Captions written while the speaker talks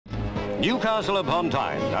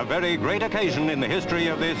Newcastle-upon-Tyne, a very great occasion in the history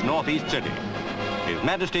of this northeast city. His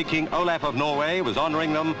Majesty King Olav of Norway was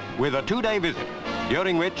honouring them with a two-day visit,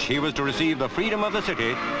 during which he was to receive the freedom of the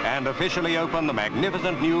city and officially open the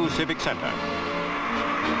magnificent new Civic Centre.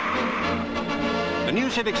 The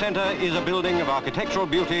new Civic Centre is a building of architectural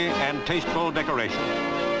beauty and tasteful decoration.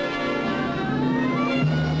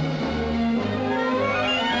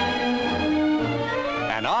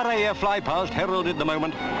 An R.A.F. flypast heralded the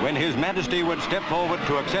moment when His Majesty would step forward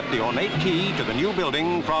to accept the ornate key to the new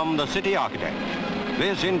building from the city architect.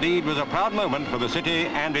 This indeed was a proud moment for the city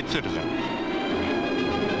and its citizens.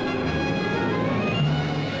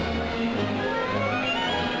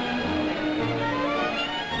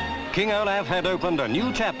 King Olav had opened a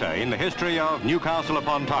new chapter in the history of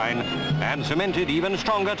Newcastle-upon-Tyne and cemented even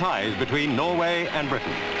stronger ties between Norway and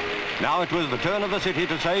Britain. Now it was the turn of the city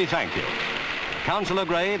to say thank you. Councillor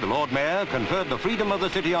Grey, the Lord Mayor, conferred the freedom of the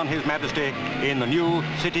city on His Majesty in the new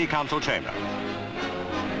City Council chamber.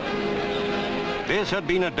 This had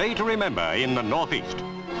been a day to remember in the northeast.